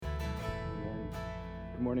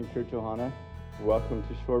Good morning, Church Ohana. Welcome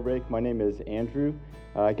to Shorebreak. My name is Andrew.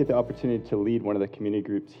 I get the opportunity to lead one of the community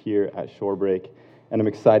groups here at Shorebreak, and I'm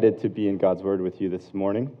excited to be in God's Word with you this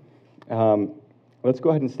morning. Let's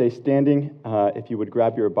go ahead and stay standing. If you would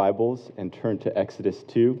grab your Bibles and turn to Exodus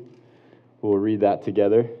 2, we'll read that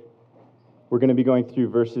together. We're going to be going through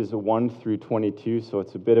verses 1 through 22, so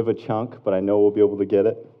it's a bit of a chunk, but I know we'll be able to get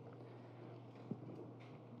it.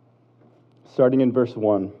 Starting in verse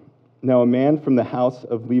 1. Now a man from the house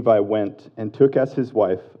of Levi went and took as his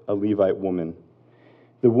wife a Levite woman.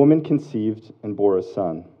 The woman conceived and bore a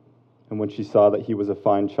son. And when she saw that he was a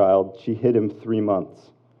fine child, she hid him 3 months.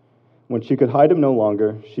 When she could hide him no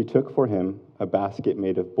longer, she took for him a basket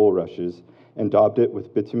made of bulrushes and daubed it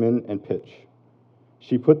with bitumen and pitch.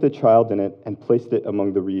 She put the child in it and placed it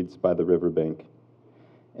among the reeds by the river bank.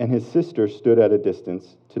 And his sister stood at a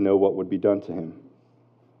distance to know what would be done to him.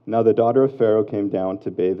 Now the daughter of Pharaoh came down to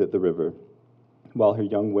bathe at the river, while her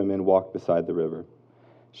young women walked beside the river.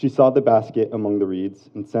 She saw the basket among the reeds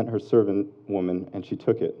and sent her servant woman, and she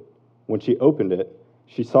took it. When she opened it,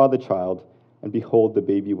 she saw the child, and behold, the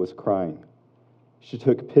baby was crying. She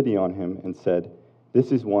took pity on him and said,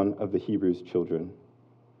 "This is one of the Hebrews' children."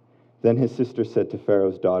 Then his sister said to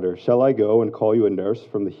Pharaoh's daughter, "Shall I go and call you a nurse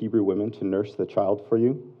from the Hebrew women to nurse the child for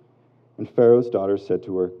you?" And Pharaoh's daughter said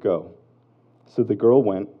to her, "Go." So the girl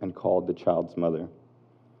went and called the child's mother.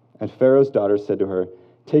 And Pharaoh's daughter said to her,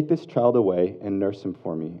 "Take this child away and nurse him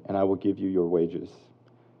for me, and I will give you your wages."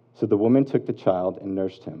 So the woman took the child and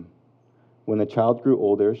nursed him. When the child grew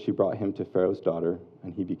older, she brought him to Pharaoh's daughter,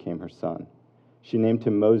 and he became her son. She named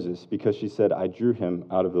him Moses because she said, "I drew him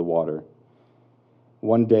out of the water."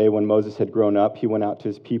 One day when Moses had grown up, he went out to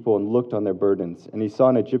his people and looked on their burdens, and he saw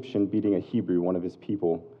an Egyptian beating a Hebrew, one of his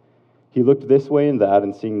people. He looked this way and that,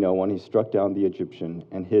 and seeing no one, he struck down the Egyptian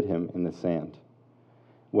and hid him in the sand.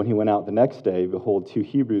 When he went out the next day, behold, 2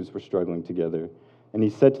 Hebrews were struggling together. And he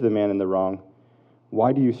said to the man in the wrong,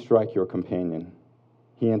 "Why do you strike your companion?"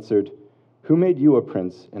 He answered, "Who made you a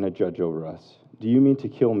prince and a judge over us? Do you mean to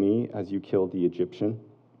kill me as you killed the Egyptian?"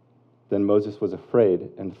 Then Moses was afraid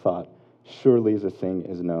and thought, "Surely the thing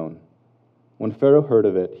is known." When Pharaoh heard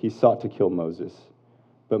of it, he sought to kill Moses.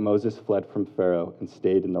 But Moses fled from Pharaoh and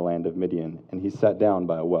stayed in the land of Midian, and he sat down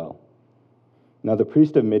by a well. Now the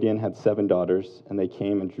priest of Midian had 7 daughters, and they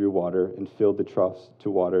came and drew water and filled the troughs to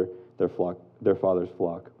water their father's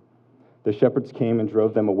flock. The shepherds came and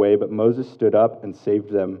drove them away, but Moses stood up and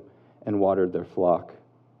saved them and watered their flock.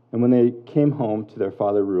 And when they came home to their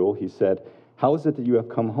father Reuel, he said, "How is it that you have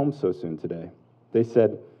come home so soon today?" They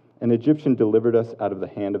said, "An Egyptian delivered us out of the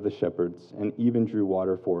hand of the shepherds, and even drew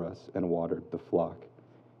water for us and watered the flock."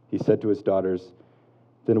 He said to his daughters,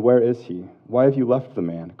 "Then where is he? Why have you left the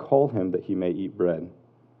man? Call him that he may eat bread."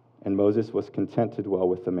 And Moses was content to dwell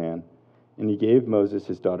with the man. And he gave Moses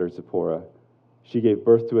his daughter Zipporah. She gave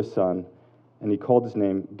birth to a son, and he called his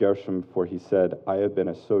name Gershom, for he said, "I have been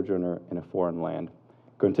a sojourner in a foreign land."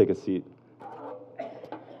 Go and take a seat.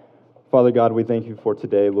 Father God, we thank you for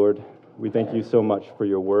today, Lord. We thank you so much for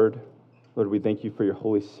your word. Lord, we thank you for your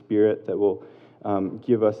Holy Spirit that will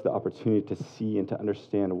give us the opportunity to see and to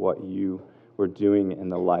understand what you were doing in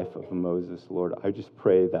the life of Moses, Lord. I just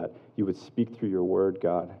pray that you would speak through your word,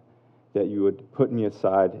 God, that you would put me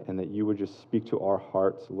aside and that you would just speak to our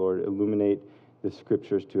hearts, Lord. Illuminate the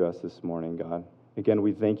scriptures to us this morning, God. Again,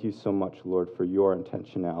 we thank you so much, Lord, for your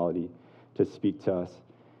intentionality to speak to us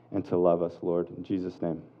and to love us, Lord. In Jesus'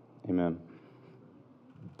 name, amen.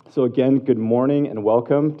 So again, good morning and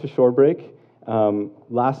welcome to Shorebreak.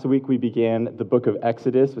 Last week we began the book of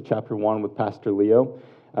Exodus with chapter 1 with Pastor Leo.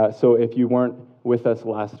 So if you weren't with us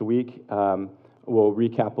last week, we'll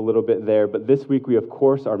recap a little bit there. But this week we, of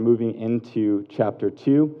course, are moving into chapter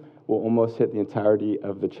 2. We'll almost hit the entirety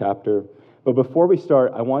of the chapter. But before we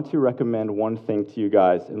start, I want to recommend one thing to you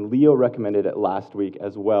guys. And Leo recommended it last week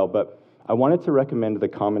as well. But I wanted to recommend the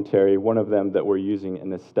commentary, one of them that we're using in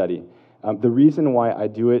this study. The reason why I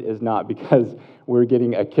do it is not because we're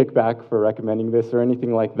getting a kickback for recommending this or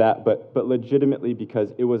anything like that, but legitimately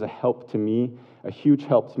because it was a help to me, a huge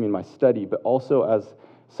help to me in my study, but also as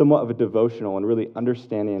somewhat of a devotional and really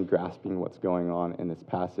understanding and grasping what's going on in this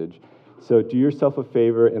passage. So do yourself a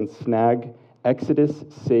favor and snag Exodus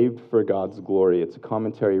Saved for God's Glory. It's a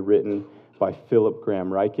commentary written by Philip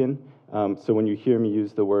Graham Ryken. So when you hear me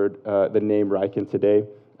use the name Ryken today,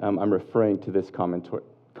 I'm referring to this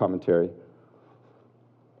commentary.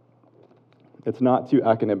 It's not too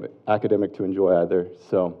academic to enjoy either,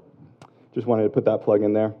 so just wanted to put that plug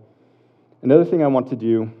in there. Another thing I want to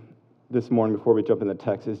do this morning before we jump in the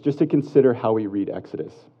text is just to consider how we read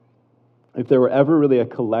Exodus. If there were ever really a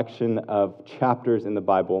collection of chapters in the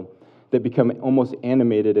Bible that become almost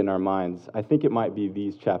animated in our minds. I think it might be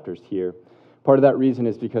these chapters here. Part of that reason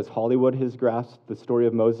is because Hollywood has grasped the story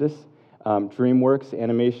of Moses. DreamWorks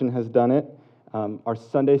Animation has done it. Our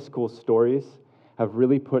Sunday school stories have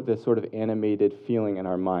really put this sort of animated feeling in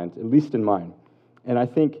our minds, at least in mine. And I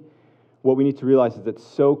think what we need to realize is it's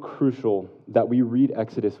so crucial that we read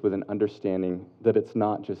Exodus with an understanding that it's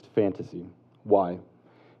not just fantasy. Why?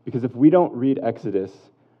 Because if we don't read Exodus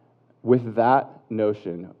with that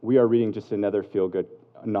notion, we are reading just another feel-good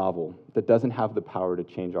novel that doesn't have the power to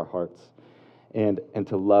change our hearts and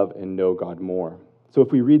to love and know God more. So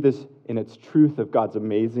if we read this in its truth of God's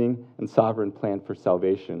amazing and sovereign plan for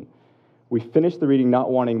salvation, we finish the reading not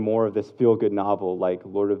wanting more of this feel-good novel like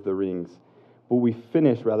Lord of the Rings, but we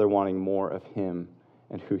finish rather wanting more of Him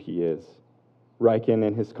and who He is. Ryken,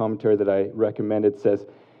 in his commentary that I recommended, says,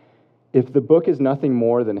 if the book is nothing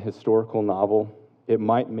more than a historical novel, it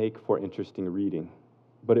might make for interesting reading,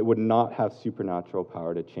 but it would not have supernatural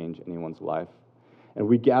power to change anyone's life. And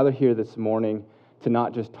we gather here this morning to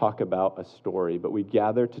not just talk about a story, but we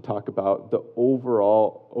gather to talk about the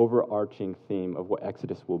overall, overarching theme of what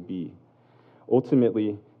Exodus will be.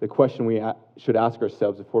 Ultimately, the question we should ask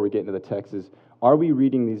ourselves before we get into the text is, are we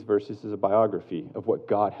reading these verses as a biography of what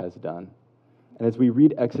God has done? And as we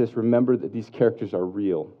read Exodus, remember that these characters are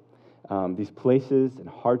real. These places and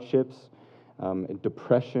hardships, and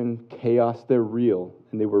depression, chaos, they're real,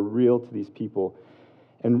 and they were real to these people.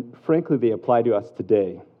 And frankly, they apply to us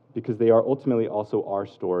today, because they are ultimately also our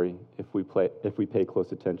story if we pay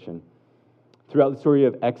close attention. Throughout the story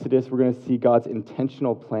of Exodus, we're going to see God's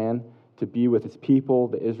intentional plan to be with His people,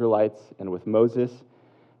 the Israelites, and with Moses,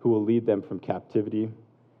 who will lead them from captivity.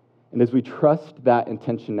 And as we trust that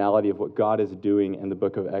intentionality of what God is doing in the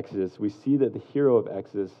book of Exodus, we see that the hero of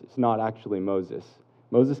Exodus is not actually Moses.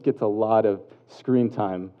 Moses gets a lot of screen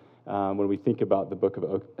time when we think about the book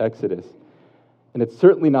of Exodus. And it's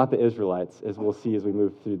certainly not the Israelites, as we'll see as we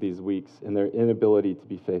move through these weeks, and their inability to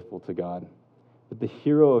be faithful to God. But the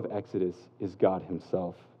hero of Exodus is God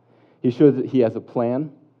Himself. He shows that He has a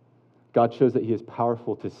plan. God shows that He is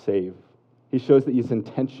powerful to save. He shows that He is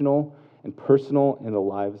intentional and personal in the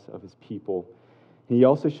lives of His people. And He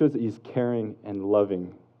also shows that He is caring and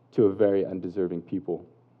loving to a very undeserving people.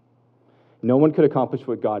 No one could accomplish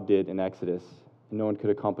what God did in Exodus, and no one could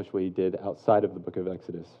accomplish what He did outside of the book of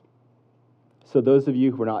Exodus. So those of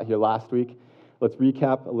you who were not here last week, let's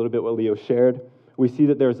recap a little bit what Leo shared. We see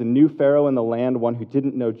that there's a new Pharaoh in the land, one who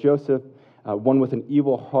didn't know Joseph, one with an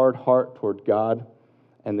evil, hard heart toward God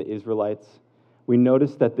and the Israelites. We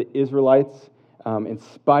notice that the Israelites, in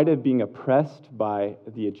spite of being oppressed by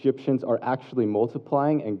the Egyptians, are actually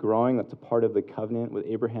multiplying and growing. That's a part of the covenant with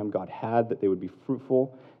Abraham God had, that they would be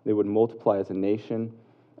fruitful, they would multiply as a nation.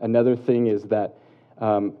 Another thing is that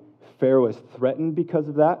Pharaoh is threatened because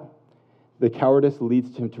of that. The cowardice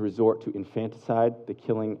leads him to resort to infanticide, the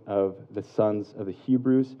killing of the sons of the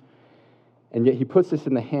Hebrews. And yet he puts this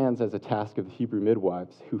in the hands as a task of the Hebrew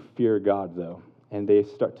midwives, who fear God, though. And they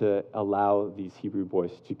start to allow these Hebrew boys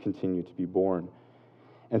to continue to be born.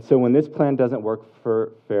 And so when this plan doesn't work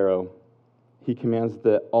for Pharaoh, he commands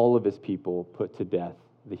that all of his people put to death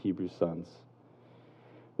the Hebrew sons.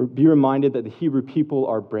 Be reminded that the Hebrew people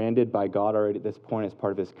are branded by God already at this point as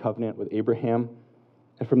part of His covenant with Abraham.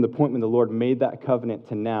 And from the point when the Lord made that covenant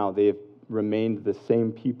to now, they have remained the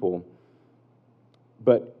same people.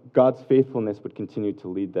 But God's faithfulness would continue to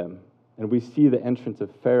lead them. And we see the entrance of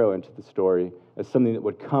Pharaoh into the story as something that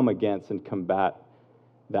would come against and combat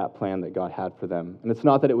that plan that God had for them. And it's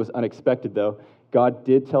not that it was unexpected, though. God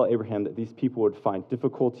did tell Abraham that these people would find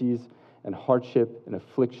difficulties and hardship and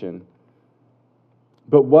affliction.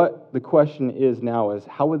 But what the question is now is,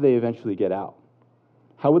 how would they eventually get out?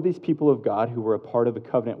 How would these people of God who were a part of the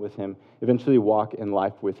covenant with Him eventually walk in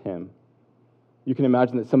life with Him? You can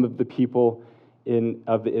imagine that some of the people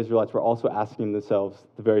of the Israelites were also asking themselves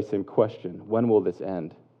the very same question: when will this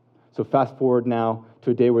end? So fast forward now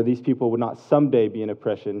to a day where these people would not someday be in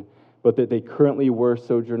oppression, but that they currently were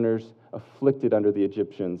sojourners afflicted under the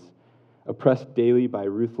Egyptians, oppressed daily by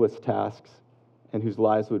ruthless tasks, and whose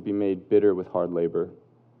lives would be made bitter with hard labor.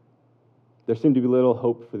 There seemed to be little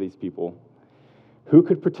hope for these people. Who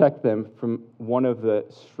could protect them from one of the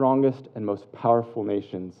strongest and most powerful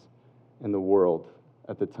nations in the world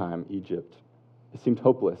at the time, Egypt? It seemed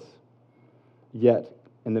hopeless. Yet,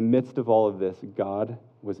 in the midst of all of this, God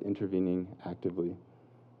was intervening actively.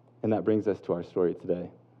 And that brings us to our story today.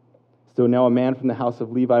 So now a man from the house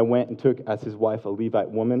of Levi went and took as his wife a Levite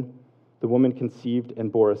woman. The woman conceived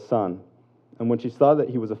and bore a son. And when she saw that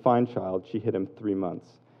he was a fine child, she hid him 3 months.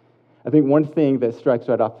 I think one thing that strikes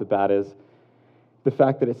right off the bat is the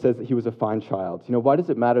fact that it says that he was a fine child. Why does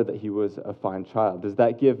it matter that he was a fine child? Does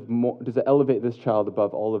it elevate this child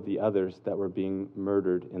above all of the others that were being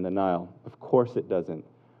murdered in the Nile? Of course it doesn't.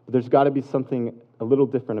 But there's got to be something a little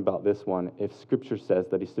different about this one if Scripture says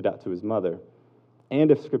that he stood out to his mother,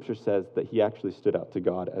 and if Scripture says that he actually stood out to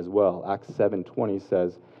God as well. Acts 7:20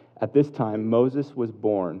 says, "At this time Moses was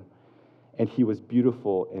born, and he was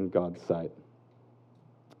beautiful in God's sight."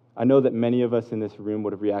 I know that many of us in this room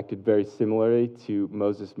would have reacted very similarly to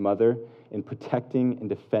Moses' mother in protecting and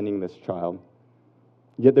defending this child.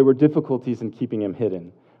 Yet there were difficulties in keeping him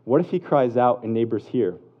hidden. What if he cries out and neighbors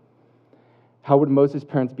hear? How would Moses'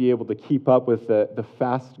 parents be able to keep up with the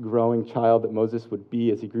fast-growing child that Moses would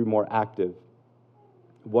be as he grew more active?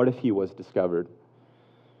 What if he was discovered?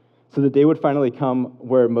 So the day would finally come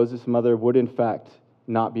where Moses' mother would, in fact,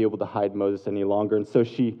 not be able to hide Moses any longer. And so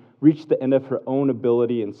she reached the end of her own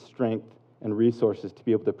ability and strength and resources to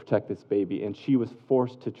be able to protect this baby. And she was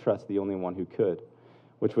forced to trust the only one who could,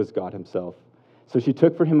 which was God himself. So she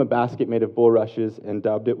took for him a basket made of bulrushes and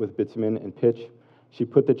daubed it with bitumen and pitch. She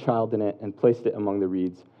put the child in it and placed it among the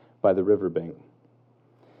reeds by the riverbank.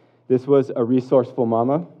 This was a resourceful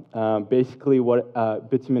mama. Basically, what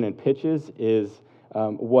bitumen and pitch is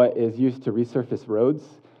what is used to resurface roads.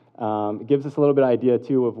 It gives us a little bit of idea,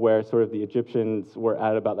 too, of where sort of the Egyptians were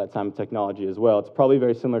at about that time of technology as well. It's probably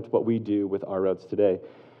very similar to what we do with our roads today.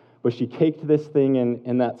 But she caked this thing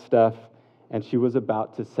in that stuff, and she was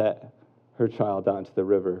about to set her child out into the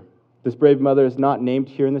river. This brave mother is not named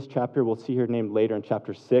here in this chapter. We'll see her named later in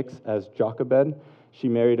chapter 6 as Jochebed. She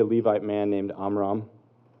married a Levite man named Amram.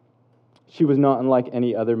 She was not unlike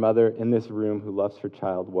any other mother in this room who loves her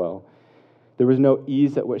child well. There was no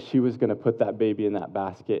ease at which she was going to put that baby in that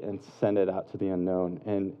basket and send it out to the unknown.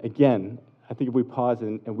 And again, I think if we pause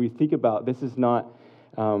and we think about this is not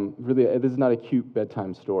this is not a cute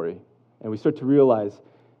bedtime story. And we start to realize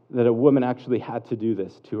that a woman actually had to do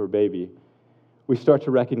this to her baby. We start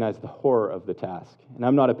to recognize the horror of the task. And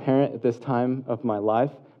I'm not a parent at this time of my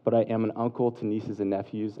life, but I am an uncle to nieces and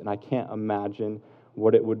nephews, and I can't imagine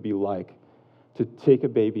what it would be like to take a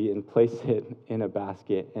baby and place it in a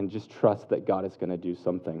basket and just trust that God is going to do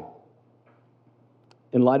something.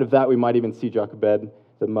 In light of that, we might even see Jochebed,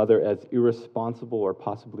 the mother, as irresponsible or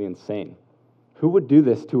possibly insane. Who would do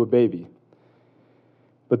this to a baby?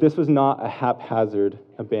 But this was not a haphazard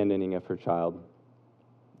abandoning of her child.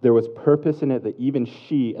 There was purpose in it that even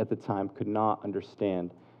she at the time could not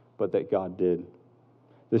understand, but that God did.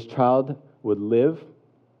 This child would live,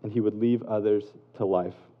 and he would leave others to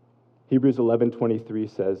life. Hebrews 11:23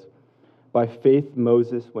 says, "By faith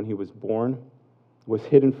Moses, when he was born, was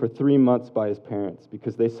hidden for 3 months by his parents,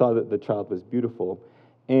 because they saw that the child was beautiful,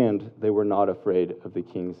 and they were not afraid of the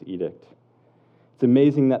king's edict." It's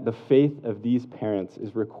amazing that the faith of these parents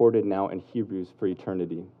is recorded now in Hebrews for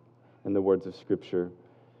eternity, in the words of Scripture.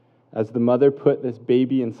 As the mother put this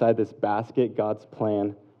baby inside this basket, God's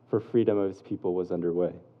plan for freedom of his people was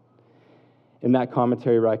underway. In that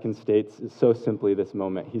commentary, Ryken states so simply this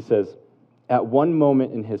moment. He says, "At one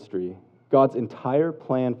moment in history, God's entire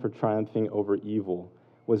plan for triumphing over evil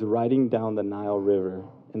was riding down the Nile River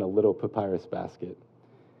in a little papyrus basket.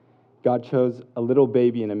 God chose a little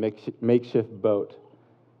baby in a makeshift boat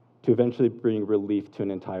to eventually bring relief to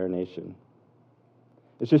an entire nation."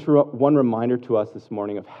 It's just one reminder to us this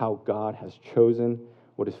morning of how God has chosen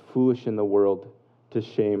what is foolish in the world to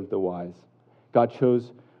shame the wise. God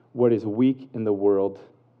chose what is weak in the world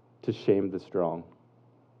to shame the strong.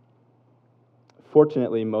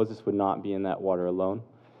 Fortunately, Moses would not be in that water alone,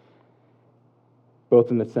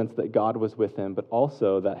 both in the sense that God was with him, but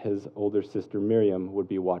also that his older sister Miriam would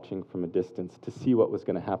be watching from a distance to see what was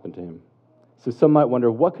going to happen to him. So some might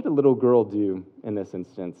wonder, what could a little girl do in this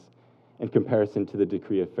instance in comparison to the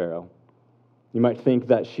decree of Pharaoh? You might think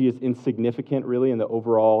that she is insignificant, really, in the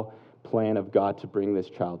overall plan of God to bring this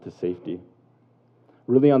child to safety.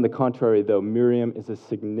 Really, on the contrary, though, Miriam is a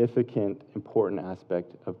significant, important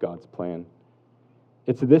aspect of God's plan.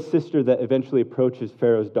 It's this sister that eventually approaches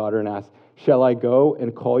Pharaoh's daughter and asks, "Shall I go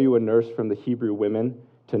and call you a nurse from the Hebrew women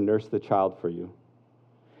to nurse the child for you?"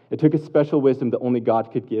 It took a special wisdom that only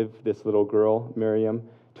God could give this little girl, Miriam,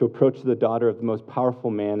 to approach the daughter of the most powerful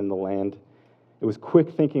man in the land. It was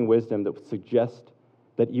quick-thinking wisdom that would suggest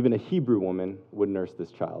that even a Hebrew woman would nurse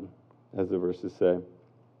this child, as the verses say.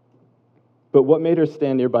 But what made her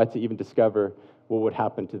stand nearby to even discover what would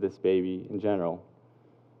happen to this baby in general?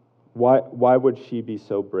 Why would she be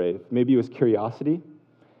so brave? Maybe it was curiosity.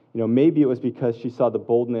 Maybe it was because she saw the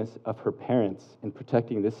boldness of her parents in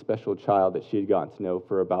protecting this special child that she had gotten to know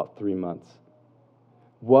for about 3 months.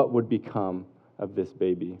 What would become of this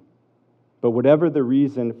baby? But whatever the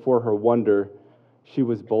reason for her wonder, she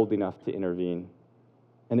was bold enough to intervene.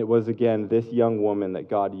 And it was, again, this young woman that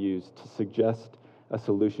God used to suggest a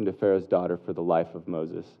solution to Pharaoh's daughter for the life of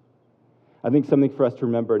Moses. I think something for us to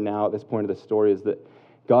remember now at this point of the story is that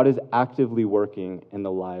God is actively working in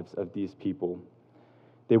the lives of these people.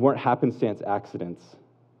 They weren't happenstance accidents.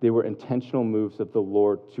 They were intentional moves of the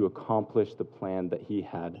Lord to accomplish the plan that he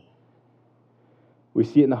had. We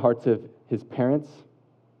see it in the hearts of his parents,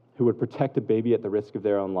 who would protect a baby at the risk of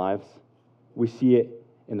their own lives. We see it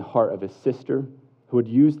in the heart of his sister, who would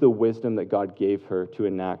use the wisdom that God gave her to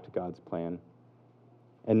enact God's plan.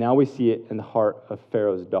 And now we see it in the heart of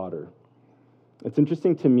Pharaoh's daughter. It's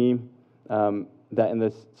interesting to me that in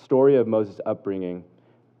this story of Moses' upbringing,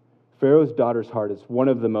 Pharaoh's daughter's heart is one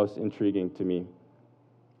of the most intriguing to me.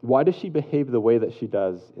 Why does she behave the way that she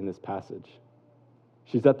does in this passage?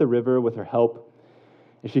 She's at the river with her help,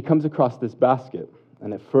 and she comes across this basket.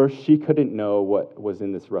 And at first, she couldn't know what was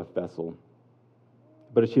in this rough vessel.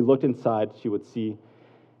 But as she looked inside, she would see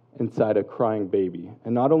inside a crying baby.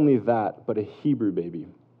 And not only that, but a Hebrew baby.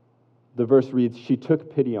 The verse reads, "She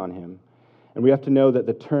took pity on him." And we have to know that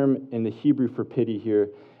the term in the Hebrew for pity here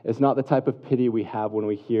is not the type of pity we have when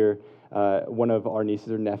we hear one of our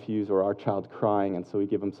nieces or nephews or our child crying, and so we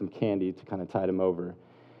give them some candy to kind of tide them over.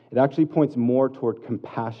 It actually points more toward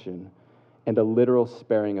compassion and a literal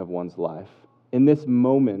sparing of one's life. In this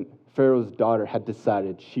moment, Pharaoh's daughter had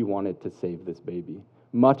decided she wanted to save this baby.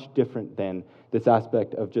 Much different than this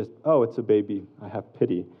aspect of just, oh, it's a baby, I have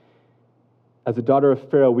pity. As a daughter of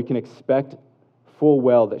Pharaoh, we can expect full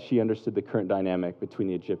well that she understood the current dynamic between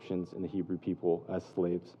the Egyptians and the Hebrew people as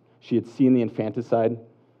slaves. She had seen the infanticide.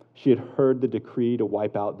 She had heard the decree to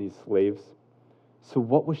wipe out these slaves. So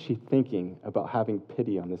what was she thinking about having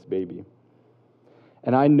pity on this baby?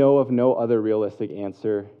 And I know of no other realistic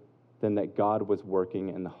answer than that God was working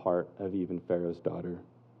in the heart of even Pharaoh's daughter.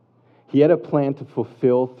 He had a plan to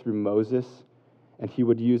fulfill through Moses, and he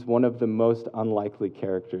would use one of the most unlikely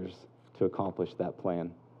characters to accomplish that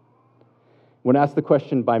plan. When asked the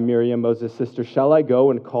question by Miriam, Moses' sister, "Shall I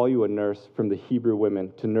go and call you a nurse from the Hebrew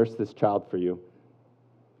women to nurse this child for you?"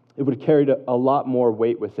 It would have carried a lot more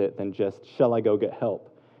weight with it than just, "Shall I go get help?"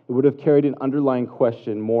 It would have carried an underlying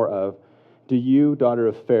question more of, do you, daughter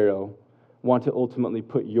of Pharaoh, want to ultimately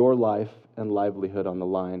put your life and livelihood on the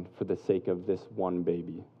line for the sake of this one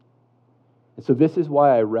baby? And so this is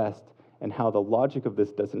why I rest and how the logic of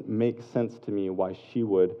this doesn't make sense to me, why she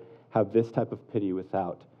would have this type of pity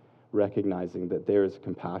without recognizing that there is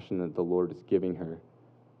compassion that the Lord is giving her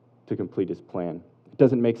to complete his plan. It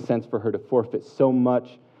doesn't make sense for her to forfeit so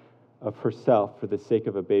much of herself for the sake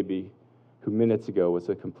of a baby who minutes ago was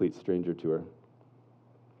a complete stranger to her.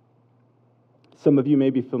 Some of you may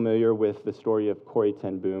be familiar with the story of Corrie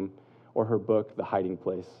ten Boom or her book, The Hiding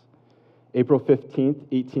Place. April 15th,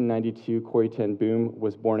 1892, Corrie ten Boom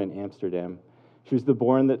was born in Amsterdam. She was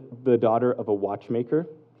the daughter of a watchmaker,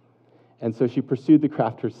 and so she pursued the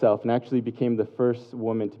craft herself and actually became the first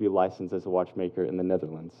woman to be licensed as a watchmaker in the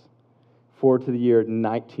Netherlands. Forward to the year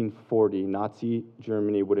 1940, Nazi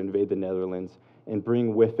Germany would invade the Netherlands and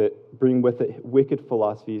bring with it wicked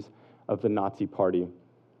philosophies of the Nazi Party,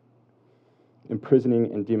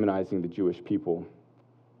 imprisoning and demonizing the Jewish people.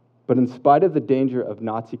 But in spite of the danger of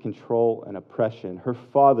Nazi control and oppression, her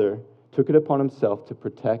father took it upon himself to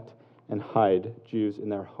protect and hide Jews in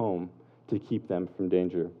their home to keep them from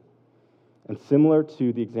danger. And similar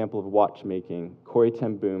to the example of watchmaking, Corrie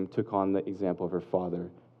ten Boom took on the example of her father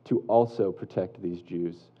to also protect these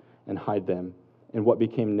Jews and hide them in what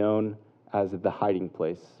became known as the hiding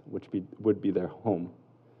place, which would be their home.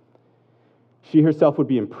 She herself would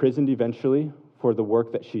be imprisoned eventually for the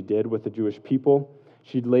work that she did with the Jewish people.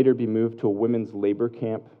 She'd later be moved to a women's labor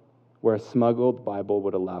camp where a smuggled Bible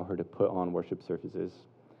would allow her to put on worship services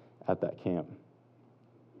at that camp.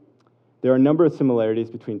 There are a number of similarities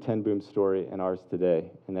between Ten Boom's story and ours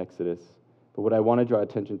today in Exodus, but what I want to draw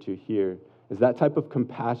attention to here is that type of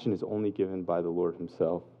compassion is only given by the Lord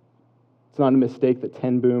himself. It's not a mistake that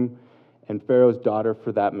Ten Boom and Pharaoh's daughter,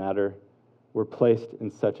 for that matter, were placed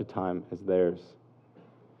in such a time as theirs.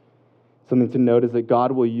 Something to note is that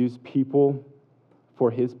God will use people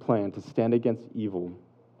for his plan to stand against evil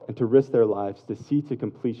and to risk their lives to see to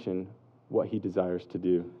completion what he desires to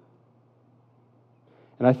do.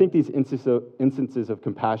 And I think these instances of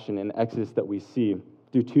compassion in Exodus that we see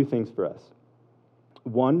do two things for us.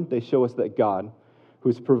 One, they show us that God, who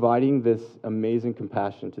is providing this amazing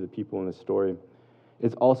compassion to the people in this story,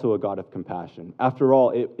 is also a God of compassion. After all,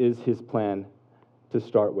 it is his plan to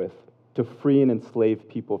start with, to free and enslave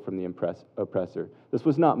people from the oppressor. This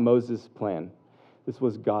was not Moses' plan. This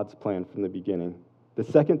was God's plan from the beginning. The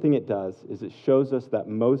second thing it does is it shows us that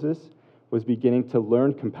Moses was beginning to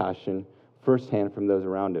learn compassion firsthand from those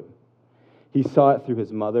around him. He saw it through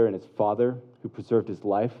his mother and his father, who preserved his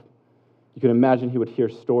life. You can imagine he would hear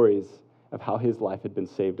stories of how his life had been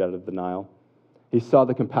saved out of the Nile. He saw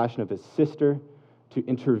the compassion of his sister to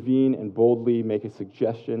intervene and boldly make a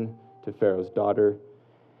suggestion to Pharaoh's daughter.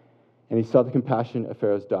 And he saw the compassion of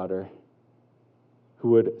Pharaoh's daughter,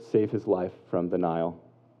 who would save his life from the Nile.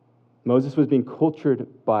 Moses was being cultured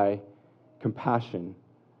by compassion,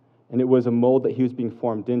 and it was a mold that he was being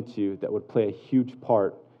formed into that would play a huge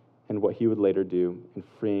part in what he would later do in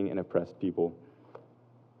freeing an oppressed people.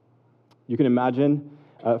 You can imagine,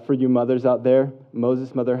 for you mothers out there,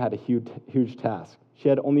 Moses' mother had a huge task. She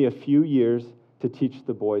had only a few years to teach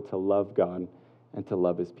the boy to love God and to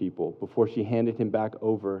love his people before she handed him back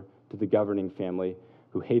over to the governing family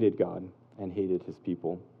who hated God and hated his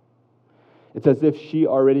people. It's as if she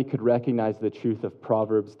already could recognize the truth of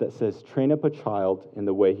Proverbs that says, "Train up a child in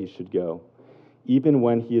the way he should go. Even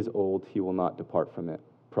when he is old, he will not depart from it."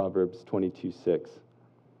 Proverbs 22:6.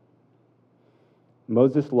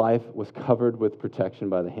 Moses' life was covered with protection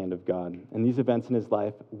by the hand of God, and these events in his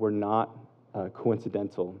life were not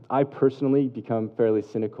coincidental. I personally become fairly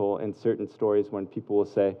cynical in certain stories when people will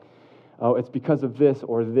say, "Oh, it's because of this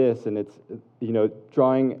or this," and it's,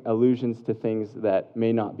 drawing allusions to things that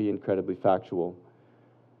may not be incredibly factual.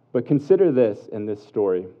 But consider this in this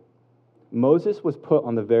story. Moses was put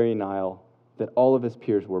on the very Nile that all of his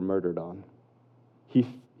peers were murdered on.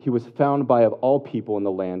 He was found by, of all people in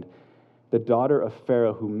the land, the daughter of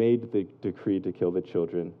Pharaoh who made the decree to kill the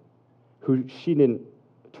children, who she didn't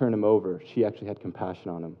turn him over. She actually had compassion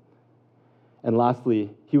on him. And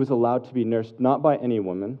lastly, he was allowed to be nursed not by any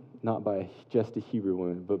woman, not by just a Hebrew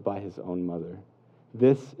woman, but by his own mother.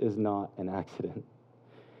 This is not an accident.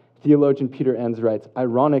 Theologian Peter Enns writes,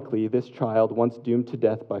 "Ironically, this child, once doomed to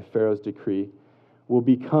death by Pharaoh's decree, will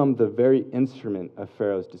become the very instrument of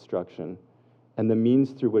Pharaoh's destruction and the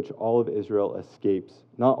means through which all of Israel escapes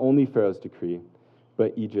not only Pharaoh's decree,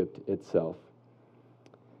 but Egypt itself."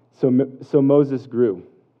 So Moses grew.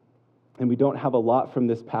 And we don't have a lot from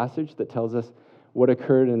this passage that tells us what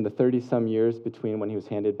occurred in the 30-some years between when he was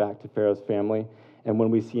handed back to Pharaoh's family and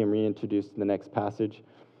when we see him reintroduced in the next passage.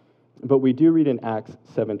 But we do read in Acts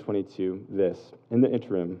 7:22 this, "In the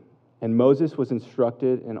interim, and Moses was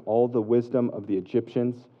instructed in all the wisdom of the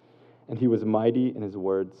Egyptians, and he was mighty in his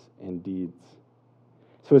words and deeds."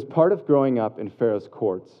 So as part of growing up in Pharaoh's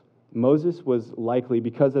courts, Moses was likely,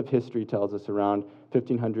 because of history tells us around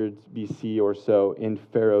 1500s BC or so in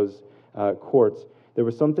Pharaoh's courts, there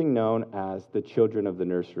was something known as the children of the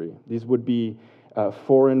nursery. These would be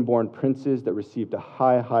foreign-born princes that received a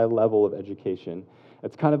high level of education.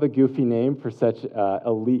 It's kind of a goofy name for such an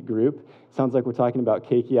elite group. Sounds like we're talking about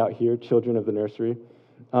Keiki out here, children of the nursery.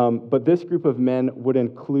 But this group of men would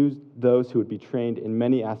include those who would be trained in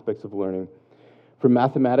many aspects of learning. From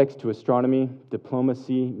mathematics to astronomy,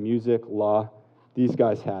 diplomacy, music, law, these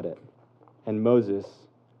guys had it. And Moses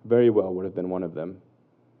very well would have been one of them.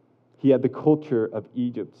 He had the culture of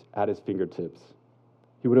Egypt at his fingertips.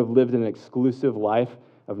 He would have lived an exclusive life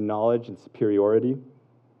of knowledge and superiority.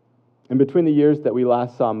 And between the years that we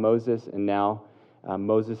last saw Moses and now,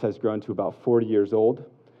 Moses has grown to about 40 years old,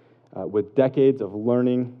 with decades of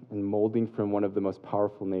learning and molding from one of the most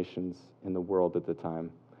powerful nations in the world at the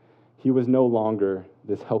time. He was no longer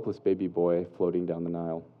this helpless baby boy floating down the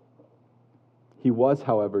Nile. He was,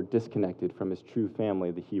 however, disconnected from his true family,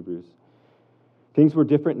 the Hebrews. Things were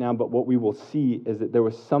different now, but what we will see is that there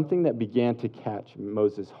was something that began to catch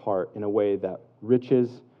Moses' heart in a way that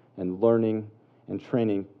riches and learning and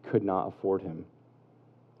training could not afford him.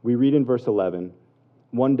 We read in verse 11,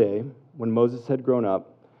 "One day, when Moses had grown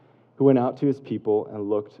up, he went out to his people and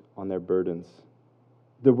looked on their burdens."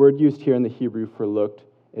 The word used here in the Hebrew for looked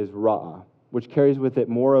is ra'ah, which carries with it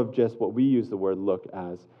more of just what we use the word look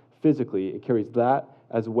as. Physically, it carries that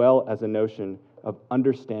as well as a notion of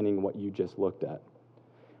understanding what you just looked at.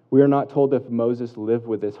 We are not told if Moses lived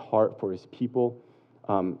with this heart for his people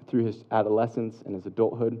through his adolescence and his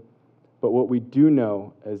adulthood, but what we do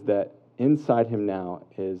know is that inside him now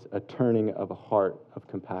is a turning of a heart of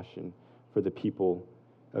compassion for the people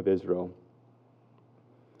of Israel.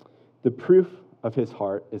 The proof of his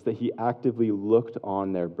heart is that he actively looked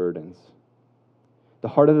on their burdens. The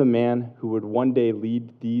heart of a man who would one day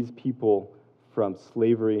lead these people from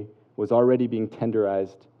slavery was already being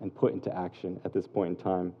tenderized and put into action at this point in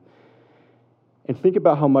time. And think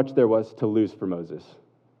about how much there was to lose for Moses.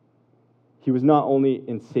 He was not only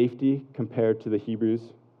in safety compared to the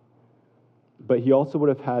Hebrews, but he also would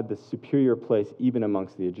have had the superior place even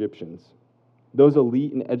amongst the Egyptians. Those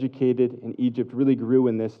elite and educated in Egypt really grew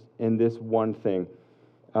in this one thing,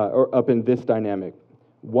 or up in this dynamic.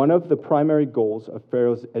 One of the primary goals of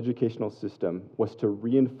Pharaoh's educational system was to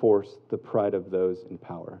reinforce the pride of those in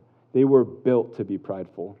power. They were built to be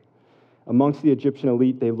prideful. Amongst the Egyptian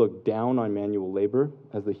elite, they looked down on manual labor,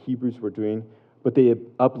 as the Hebrews were doing, but they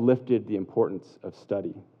uplifted the importance of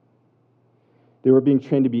study. They were being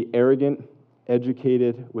trained to be arrogant,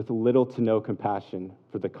 educated, with little to no compassion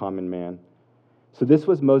for the common man. So this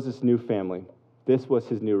was Moses' new family. This was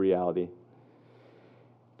his new reality.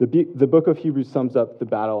 The book of Hebrews sums up the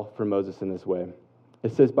battle for Moses in this way.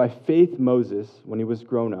 It says, "By faith Moses, when he was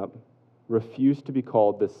grown up, refused to be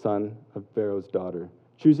called the son of Pharaoh's daughter,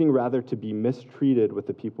 choosing rather to be mistreated with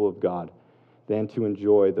the people of God than to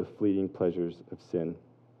enjoy the fleeting pleasures of sin."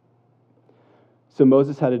 So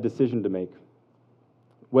Moses had a decision to make,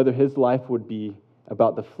 whether his life would be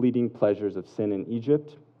about the fleeting pleasures of sin in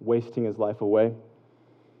Egypt, wasting his life away,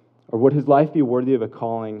 or would his life be worthy of a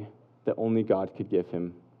calling that only God could give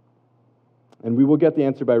him. And we will get the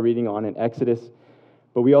answer by reading on in Exodus,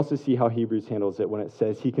 but we also see how Hebrews handles it when it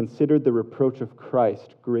says, "He considered the reproach of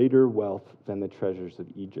Christ greater wealth than the treasures of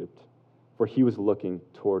Egypt, for he was looking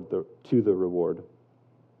to the reward."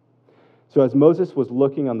 So as Moses was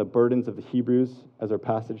looking on the burdens of the Hebrews, as our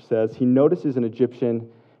passage says, he notices an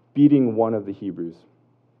Egyptian beating one of the Hebrews,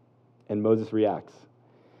 and Moses reacts.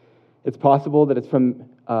 It's possible that it's from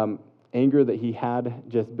anger that he had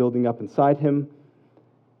just building up inside him,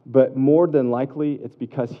 but more than likely, it's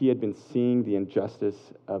because he had been seeing the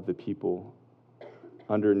injustice of the people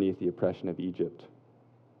underneath the oppression of Egypt.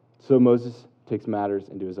 So Moses takes matters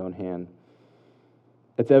into his own hand.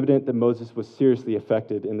 It's evident that Moses was seriously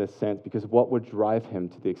affected in this sense, because what would drive him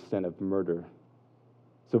to the extent of murder?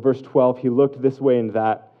 So verse 12, "He looked this way and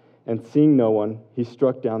that, and seeing no one, he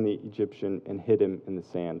struck down the Egyptian and hid him in the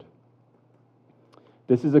sand."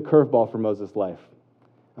 This is a curveball for Moses' life.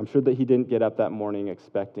 I'm sure that he didn't get up that morning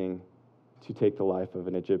expecting to take the life of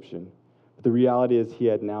an Egyptian. But the reality is he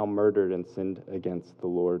had now murdered and sinned against the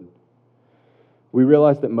Lord. We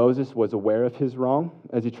realize that Moses was aware of his wrong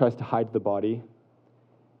as he tries to hide the body.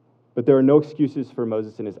 But there are no excuses for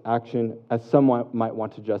Moses in his action, as some might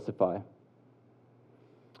want to justify.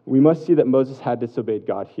 We must see that Moses had disobeyed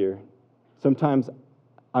God here. Sometimes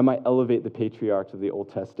I might elevate the patriarchs of the Old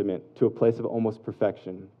Testament to a place of almost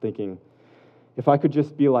perfection, thinking, if I could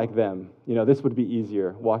just be like them, this would be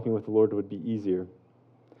easier. Walking with the Lord would be easier.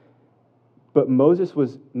 But Moses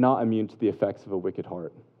was not immune to the effects of a wicked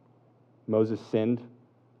heart. Moses sinned.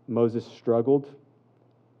 Moses struggled.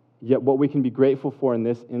 Yet what we can be grateful for in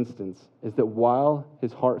this instance is that while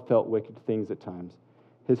his heart felt wicked things at times,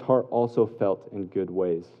 his heart also felt in good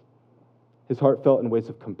ways. His heart felt in ways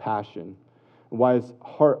of compassion. And while his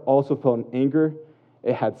heart also felt in anger,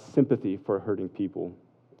 it had sympathy for hurting people.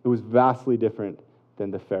 It was vastly different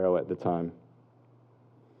than the Pharaoh at the time.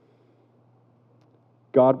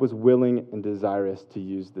 God was willing and desirous to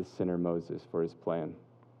use this sinner Moses for his plan.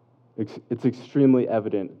 It's extremely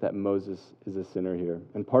evident that Moses is a sinner here.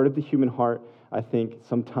 And part of the human heart, I think,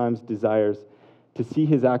 sometimes desires to see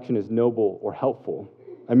his action as noble or helpful.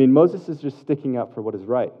 I mean, Moses is just sticking up for what is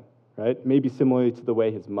right? Maybe similarly to the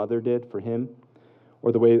way his mother did for him,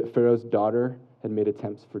 or the way that Pharaoh's daughter had made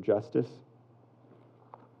attempts for justice.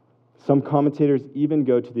 Some commentators even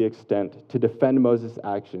go to the extent to defend Moses'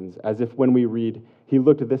 actions, as if when we read, "He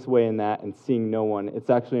looked this way and that, and seeing no one," it's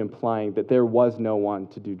actually implying that there was no one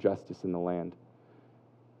to do justice in the land.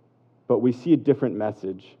 But we see a different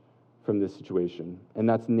message from this situation, and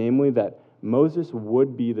that's namely that Moses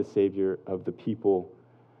would be the savior of the people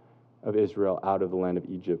of Israel out of the land of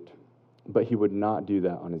Egypt, but he would not do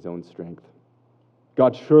that on his own strength.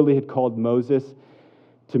 God surely had called Moses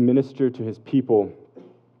to minister to his people,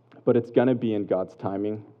 but it's going to be in God's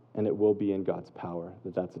timing, and it will be in God's power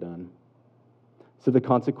that that's done. So the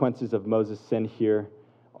consequences of Moses' sin here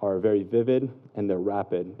are very vivid, and they're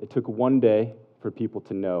rapid. It took one day for people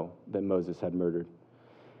to know that Moses had murdered.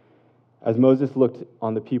 As Moses looked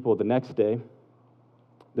on the people the next day,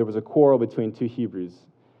 there was a quarrel between two Hebrews,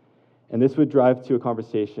 and this would drive to a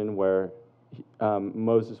conversation where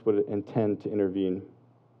Moses would intend to intervene.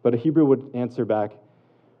 But a Hebrew would answer back,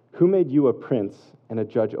 "Who made you a prince and a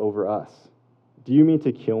judge over us? Do you mean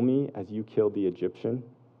to kill me as you killed the Egyptian?"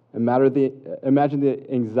 Imagine the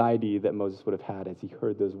anxiety that Moses would have had as he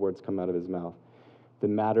heard those words come out of his mouth. The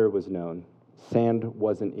matter was known. Sand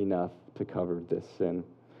wasn't enough to cover this sin.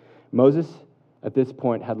 Moses, at this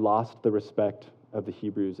point, had lost the respect of the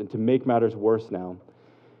Hebrews, and to make matters worse now,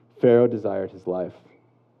 Pharaoh desired his life.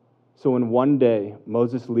 So in one day,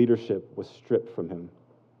 Moses' leadership was stripped from him.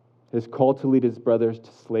 His call to lead his brothers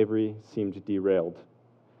to slavery seemed derailed.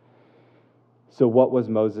 So what was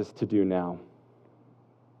Moses to do now?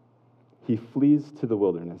 he flees to the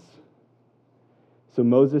wilderness. So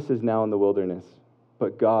Moses is now in the wilderness,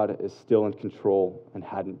 but God is still in control and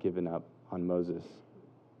hadn't given up on Moses.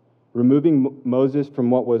 Removing Moses from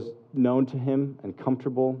what was known to him and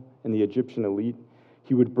comfortable in the Egyptian elite,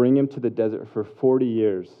 he would bring him to the desert for 40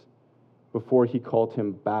 years before he called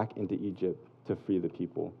him back into Egypt to free the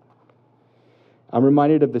people. I'm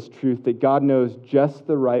reminded of this truth that God knows just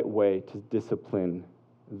the right way to discipline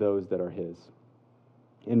those that are his.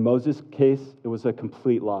 In Moses' case, it was a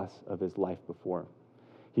complete loss of his life before.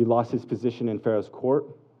 He lost his position in Pharaoh's court.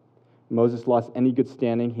 Moses lost any good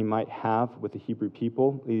standing he might have with the Hebrew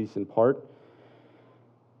people, at least in part.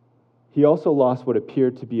 He also lost what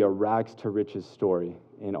appeared to be a rags to riches story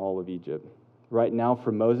in all of Egypt. Right now,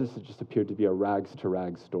 for Moses, it just appeared to be a rags to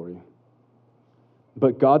rags story.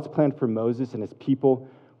 But God's plan for Moses and his people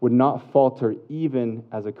would not falter even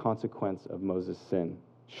as a consequence of Moses' sin.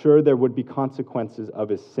 Sure, there would be consequences of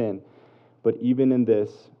his sin, but even in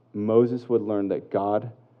this, Moses would learn that God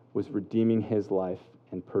was redeeming his life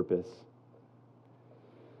and purpose.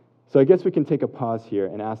 So I guess we can take a pause here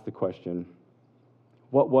and ask the question,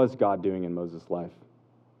 what was God doing in Moses' life?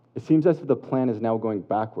 It seems as if the plan is now going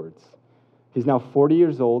backwards. He's now 40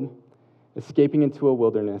 years old, escaping into a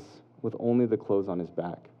wilderness with only the clothes on his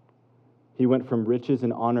back. He went from riches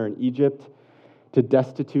and honor in Egypt to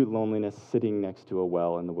destitute loneliness sitting next to a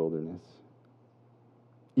well in the wilderness.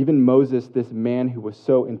 Even Moses, this man who was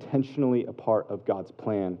so intentionally a part of God's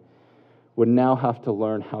plan, would now have to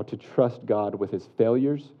learn how to trust God with his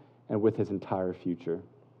failures and with his entire future.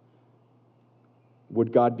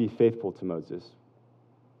 Would God be faithful to Moses?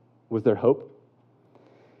 Was there hope?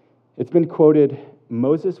 It's been quoted,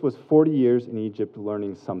 Moses was 40 years in Egypt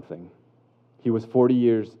learning something. He was 40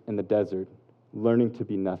 years in the desert learning to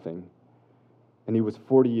be nothing. And he was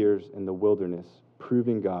 40 years in the wilderness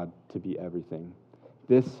proving God to be everything.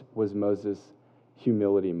 This was Moses'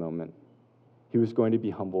 humility moment. He was going to be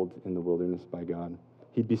humbled in the wilderness by God.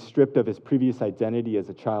 He'd be stripped of his previous identity as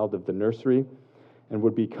a child of the nursery and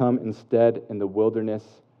would become instead in the wilderness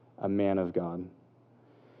a man of God.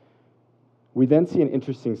 We then see an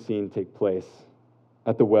interesting scene take place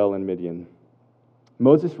at the well in Midian.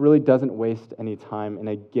 Moses really doesn't waste any time in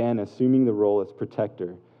again assuming the role as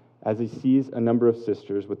protector as he sees a number of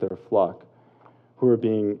sisters with their flock who are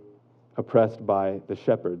being oppressed by the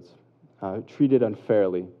shepherds, treated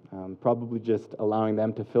unfairly, probably just allowing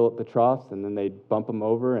them to fill up the troughs and then they'd bump them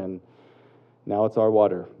over and now it's our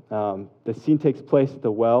water. The scene takes place at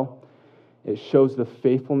the well. It shows the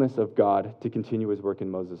faithfulness of God to continue his work in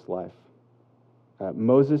Moses' life.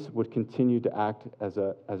 Moses would continue to act as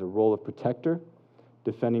a role of protector,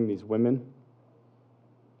 defending these women.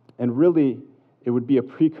 And really, it would be a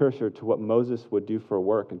precursor to what Moses would do for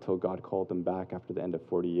work until God called him back after the end of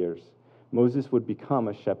 40 years. Moses would become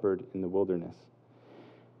a shepherd in the wilderness.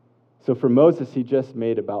 So for Moses, he just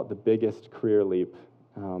made about the biggest career leap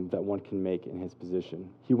that one can make in his position.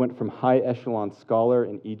 He went from high echelon scholar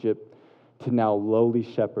in Egypt to now lowly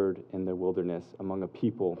shepherd in the wilderness among a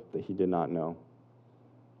people that he did not know.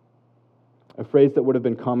 A phrase that would have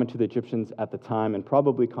been common to the Egyptians at the time and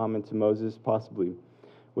probably common to Moses, possibly,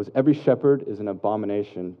 was every shepherd is an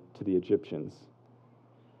abomination to the Egyptians.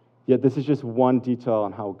 Yet this is just one detail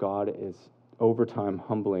on how God is over time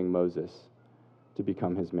humbling Moses to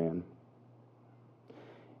become his man.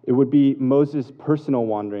 It would be Moses' personal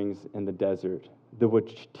wanderings in the desert that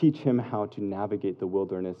would teach him how to navigate the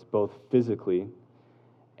wilderness both physically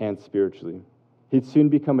and spiritually. He'd soon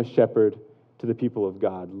become a shepherd to the people of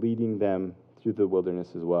God, leading them through the wilderness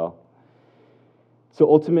as well. So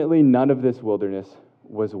ultimately, none of this wilderness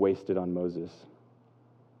was wasted on Moses.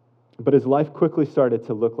 But his life quickly started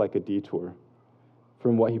to look like a detour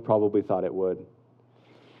from what he probably thought it would.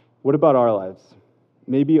 What about our lives?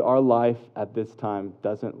 Maybe our life at this time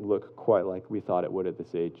doesn't look quite like we thought it would at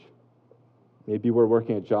this age. Maybe we're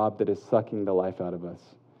working a job that is sucking the life out of us.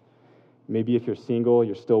 Maybe if you're single,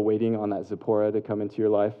 you're still waiting on that Zipporah to come into your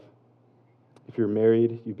life. If you're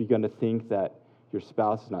married, you've begun to think that your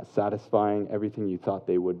spouse is not satisfying everything you thought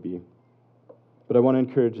they would be. But I want to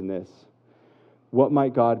encourage in this. What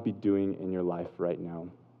might God be doing in your life right now?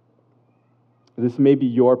 This may be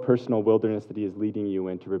your personal wilderness that he is leading you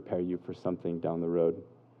in to prepare you for something down the road.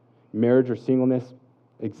 Marriage or singleness,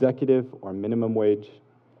 executive or minimum wage,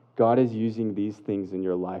 God is using these things in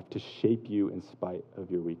your life to shape you in spite of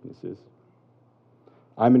your weaknesses.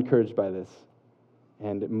 I'm encouraged by this.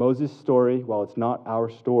 And Moses' story, while it's not our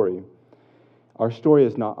story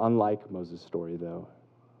is not unlike Moses' story, though,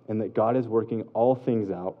 and that God is working all things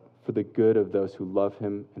out for the good of those who love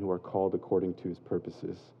him and who are called according to his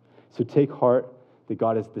purposes. So take heart that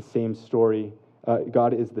God has the same story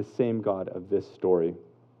God is the same God of this story.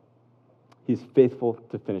 He's faithful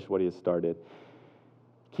to finish what he has started.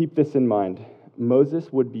 Keep this in mind.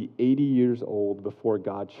 Moses would be 80 years old before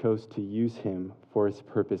God chose to use him for his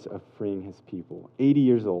purpose of freeing his people. 80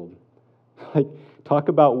 years old. Like, talk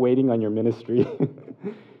about waiting on your ministry.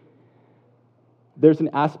 There's an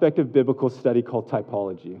aspect of biblical study called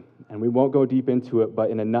typology, and we won't go deep into it, but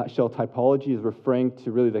in a nutshell, typology is referring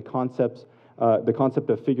to really the concept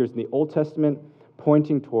of figures in the Old Testament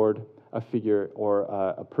pointing toward a figure or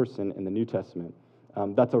a person in the New Testament.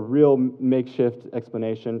 That's a real makeshift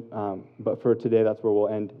explanation, but for today, that's where we'll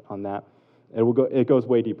end on that. It goes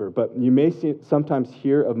way deeper, but you may sometimes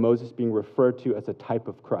hear of Moses being referred to as a type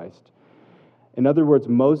of Christ. In other words,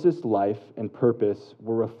 Moses' life and purpose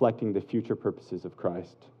were reflecting the future purposes of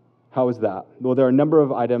Christ. How is that? Well, there are a number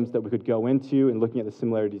of items that we could go into in looking at the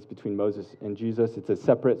similarities between Moses and Jesus. It's a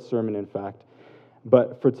separate sermon, in fact.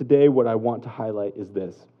 But for today, what I want to highlight is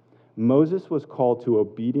this. Moses was called to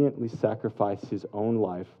obediently sacrifice his own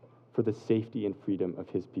life for the safety and freedom of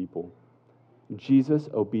his people. Jesus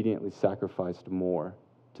obediently sacrificed more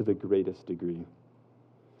to the greatest degree.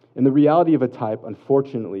 And the reality of a type,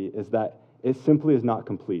 unfortunately, is that it simply is not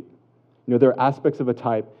complete. You know, there are aspects of a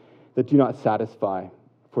type that do not satisfy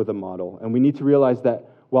for the model. And we need to realize that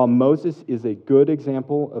while Moses is a good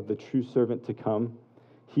example of the true servant to come,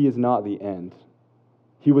 he is not the end.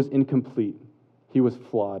 He was incomplete. He was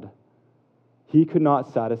flawed. He could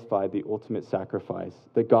not satisfy the ultimate sacrifice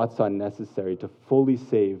that God saw necessary to fully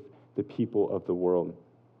save the people of the world.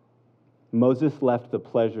 Moses left the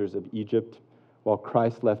pleasures of Egypt, while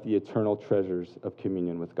Christ left the eternal treasures of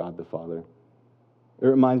communion with God the Father. It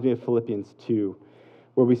reminds me of Philippians 2,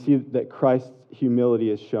 where we see that Christ's humility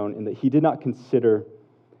is shown in that he did not consider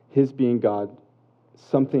his being God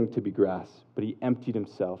something to be grasped, but he emptied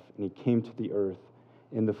himself and he came to the earth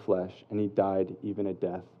in the flesh, and he died even a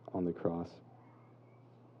death on the cross.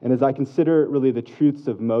 And as I consider really the truths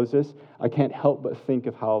of Moses, I can't help but think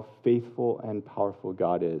of how faithful and powerful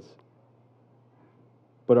God is.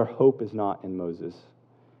 But our hope is not in Moses.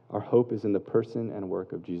 Our hope is in the person and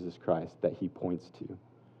work of Jesus Christ that he points to.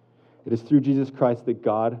 It is through Jesus Christ that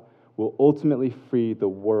God will ultimately free the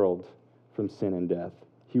world from sin and death.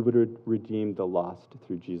 He would redeem the lost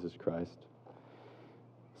through Jesus Christ.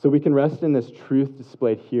 So we can rest in this truth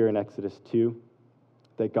displayed here in Exodus 2,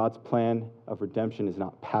 that God's plan of redemption is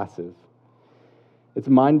not passive. It's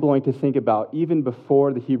mind-blowing to think about, even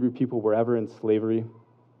before the Hebrew people were ever in slavery,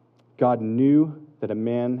 God knew that a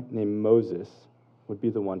man named Moses would be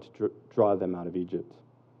the one to draw them out of Egypt.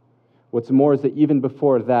 What's more is that even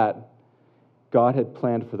before that, God had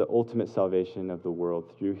planned for the ultimate salvation of the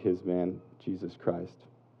world through his man, Jesus Christ.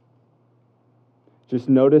 Just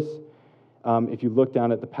notice, if you look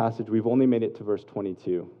down at the passage, we've only made it to verse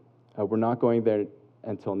 22. We're not going there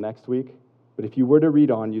until next week, but if you were to read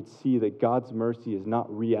on, you'd see that God's mercy is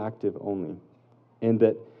not reactive only, and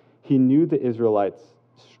that he knew the Israelites'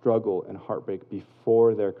 struggle and heartbreak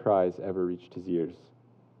before their cries ever reached his ears.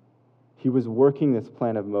 He was working this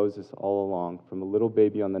plan of Moses all along, from a little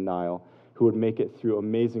baby on the Nile who would make it through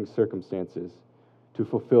amazing circumstances to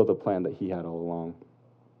fulfill the plan that he had all along.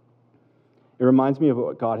 It reminds me of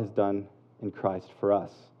what God has done in Christ for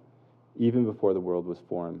us, even before the world was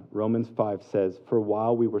formed. Romans 5 says, "For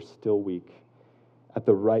while we were still weak, at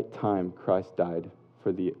the right time Christ died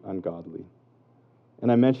for the ungodly."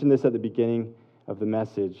 And I mentioned this at the beginning of the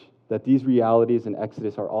message, that these realities in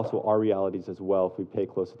Exodus are also our realities as well, if we pay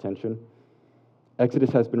close attention. Exodus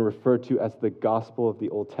has been referred to as the gospel of the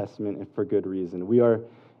Old Testament, and for good reason. We are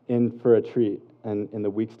in for a treat and in the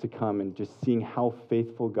weeks to come, and just seeing how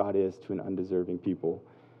faithful God is to an undeserving people.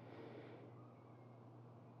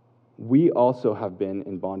 We also have been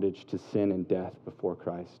in bondage to sin and death before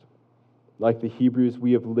Christ. Like the Hebrews,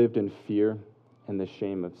 we have lived in fear and the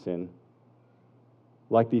shame of sin.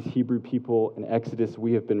 Like these Hebrew people in Exodus,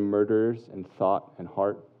 we have been murderers in thought and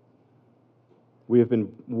heart. We have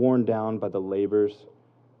been worn down by the labors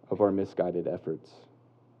of our misguided efforts.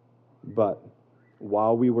 But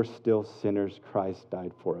while we were still sinners, Christ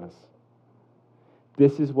died for us.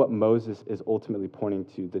 This is what Moses is ultimately pointing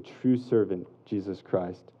to, the true servant, Jesus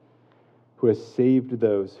Christ, who has saved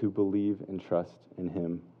those who believe and trust in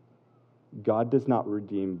him. God does not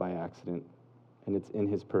redeem by accident, and it's in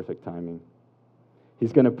his perfect timing.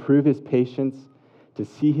 He's going to prove his patience to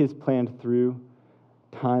see his plan through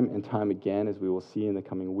time and time again, as we will see in the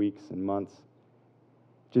coming weeks and months.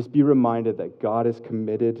 Just be reminded that God is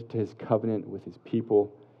committed to his covenant with his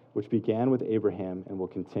people, which began with Abraham and will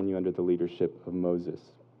continue under the leadership of Moses.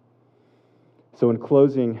 So in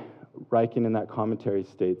closing, Ryken in that commentary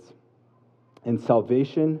states, "In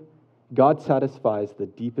salvation God satisfies the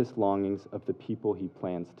deepest longings of the people he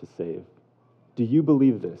plans to save. Do you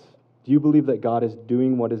believe this? Do you believe that God is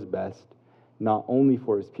doing what is best, not only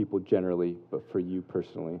for his people generally, but for you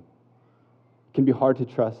personally? It can be hard to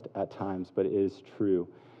trust at times, but it is true.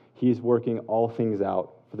 He is working all things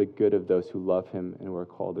out for the good of those who love him and who are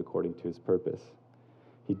called according to his purpose.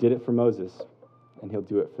 He did it for Moses, and he'll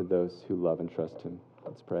do it for those who love and trust him.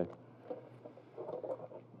 Let's pray.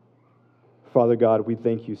 Father God, we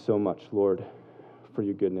thank you so much, Lord, for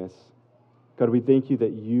your goodness. God, we thank you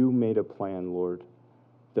that you made a plan, Lord,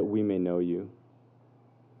 that we may know you.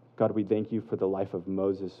 God, we thank you for the life of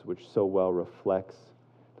Moses, which so well reflects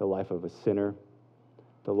the life of a sinner,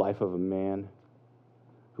 the life of a man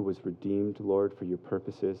who was redeemed, Lord, for your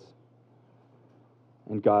purposes.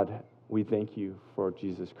 And God, we thank you for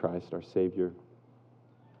Jesus Christ, our Savior.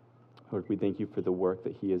 Lord, we thank you for the work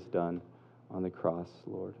that he has done on the cross,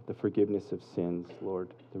 Lord, the forgiveness of sins, Lord,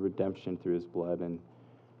 the redemption through his blood. And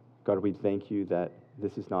God, we thank you that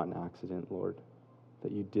this is not an accident, Lord,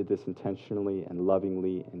 that you did this intentionally and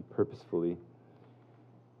lovingly and purposefully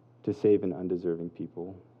to save an undeserving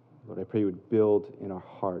people. Lord, I pray you would build in our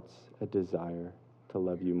hearts a desire to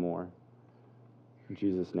love you more. In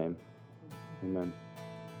Jesus' name, amen.